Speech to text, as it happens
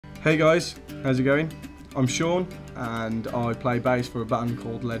Hey guys, how's it going? I'm Shaun and I play bass for a band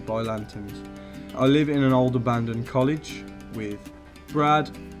called Led by Lanterns. I live in an old abandoned college with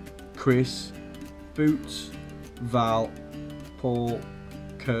Brad, Chris, Boots, Val, Paul,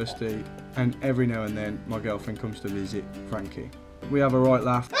 Kirsty, and every now and then my girlfriend comes to visit, Frankie. We have a right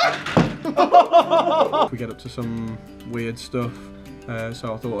laugh. We get up to some weird stuff,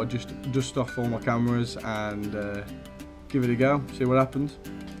 so I thought I'd just dust off all my cameras and give it a go, see what happens.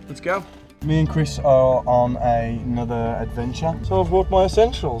 Let's go. Me and Chris are on another adventure. So I've brought my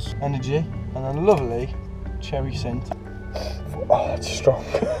essentials, energy and a lovely cherry scent. Oh, that's strong.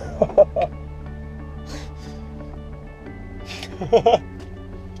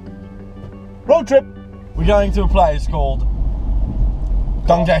 Road trip! We're going to a place called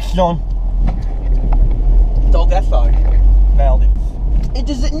Dolgellau. Dolgellau. Nailed it. It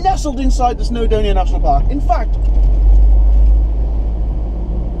is nestled inside the Snowdonia National Park. In fact,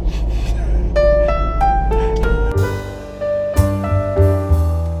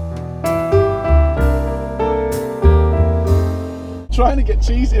 trying to get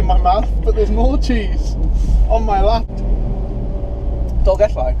cheese in my mouth, but there's more cheese on my lap.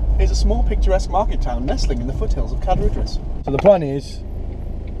 Dolgellau is a small picturesque market town nestling in the foothills of Cadwaladr. So the plan is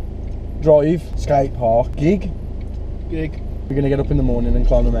drive, skate park, gig. We're gonna get up in the morning and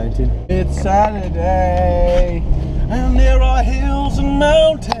climb a mountain. It's Saturday and there are hills and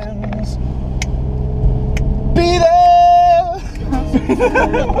mountains. Be there!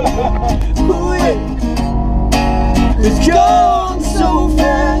 Ooh, yeah. It's gone so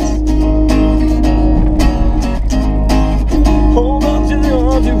fast. Hold on to the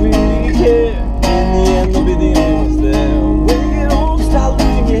arms you really care. In the end, there'll be the ones there. When you get home, stop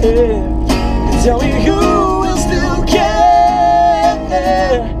losing your head. And tell me who will still care.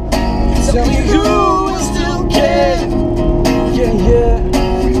 Tell me who will still care. Yeah, yeah.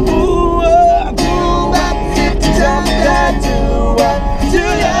 Ooh, do that dip tap that do that do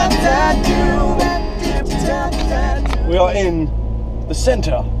that dip tap that. We are in the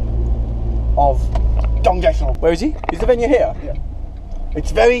centre of Dolgellau. Where is he? Is the venue here? Yeah.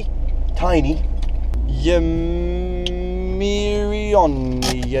 It's very tiny.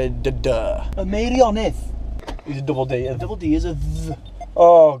 Marioneth is a double D. Double D is a V.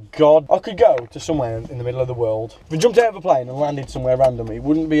 Oh god. I could go to somewhere in the middle of the world. If we jumped out of a plane and landed somewhere randomly, it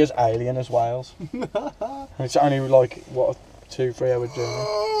wouldn't be as alien as Wales. It's only like, what, a 2-3 hour journey.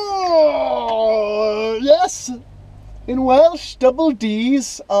 Oh, yes! In Welsh, double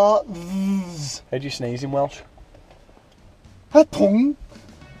D's are V's. How do you sneeze in Welsh? A pung.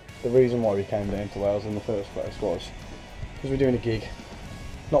 The reason why we came down to Wales in the first place was because we're doing a gig.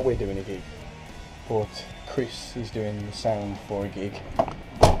 Not we're doing a gig, but Chris is doing the sound for a gig.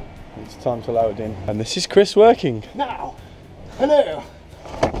 It's time to load in. And this is Chris working. Now, hello.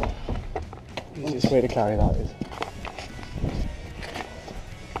 The easiest way to carry that is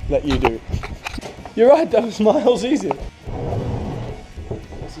let you do it. You're right, that was miles easier.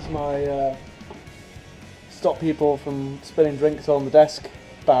 This is my stop people from spilling drinks on the desk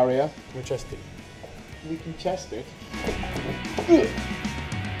barrier. We chest it. We can chest it.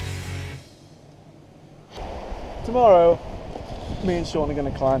 Tomorrow, me and Shaun are going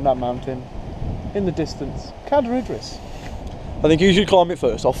to climb that mountain in the distance. Cadwaladr. I think you should climb it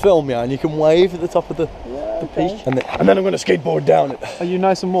first. I'll film you and you can wave at the top of the peak. And then I'm going to skateboard down it. Are you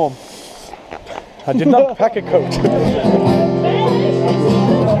nice and warm? I did not pack a coat.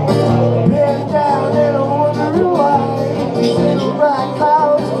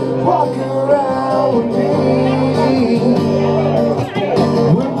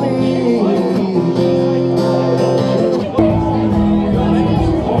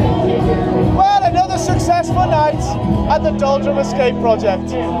 Well, another successful night at the Dolgellau Escape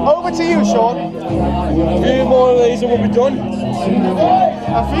Project. Over to you, Shaun. A few more of these and we'll be done.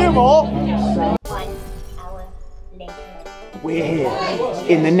 A few more. We're here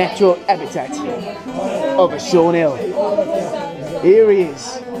in the natural habitat of a Shaun Hill. Here he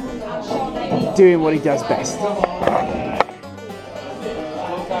is, doing what he does best.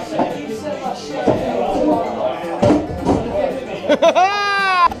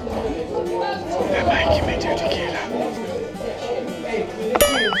 They're making me do tequila.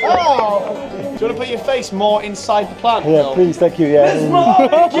 Oh! Do you want to put your face more inside the plant? Yeah, please, thank you. Yeah.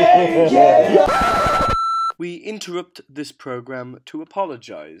 We interrupt this program to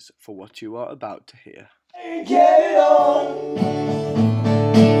apologise for what you are about to hear. Get it on.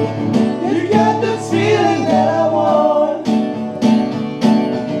 You got this feeling that I want.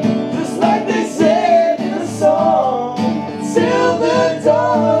 Just like they said in the song. Till the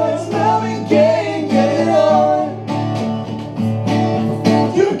dawn, smelling gay, get it on.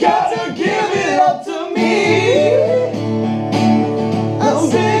 You got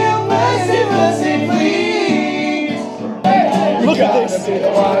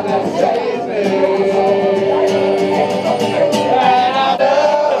the one that saves me. And after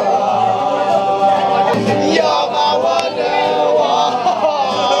all, you're my wonderwall.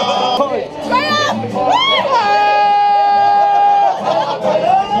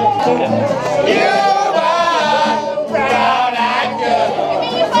 You're my brown-eyed girl. Give me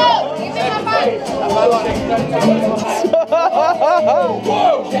your phone. Give me my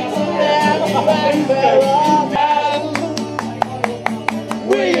phone.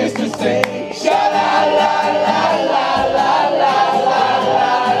 We used to sing sha-la-la-la-la-la-la-la-la-la.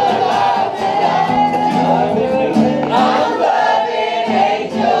 I'm loving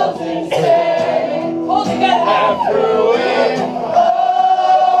angels instead. All together. And through it all,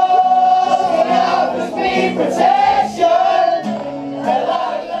 it offers me protection.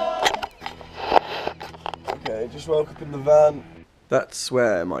 Okay, just woke up in the van. That's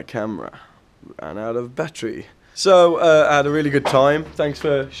where my camera ran out of battery. So, I had a really good time. Thanks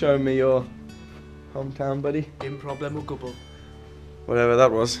for showing me your hometown, buddy. Improblemo. Whatever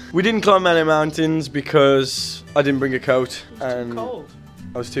that was. We didn't climb any mountains because I didn't bring a coat. And Cold.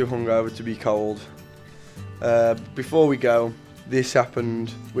 I was too hungover to be cold. Before we go, this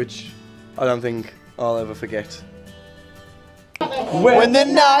happened, which I don't think I'll ever forget. When the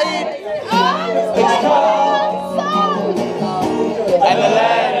night is cold and the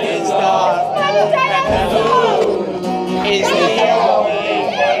land is dark and the moon is the only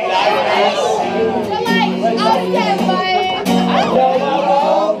light I see, then I won't be afraid. No, I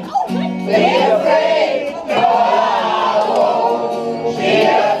won't be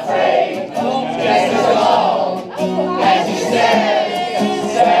afraid. Just as long as you stand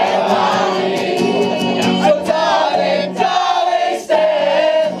by me. So darling, darling,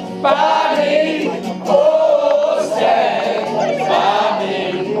 stand by me. Oh, stand by me.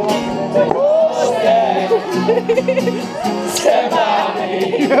 Oh, stand by me.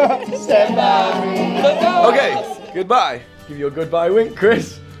 Stand by me. Okay, goodbye. Give you a goodbye wink,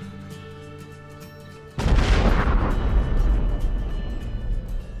 Chris.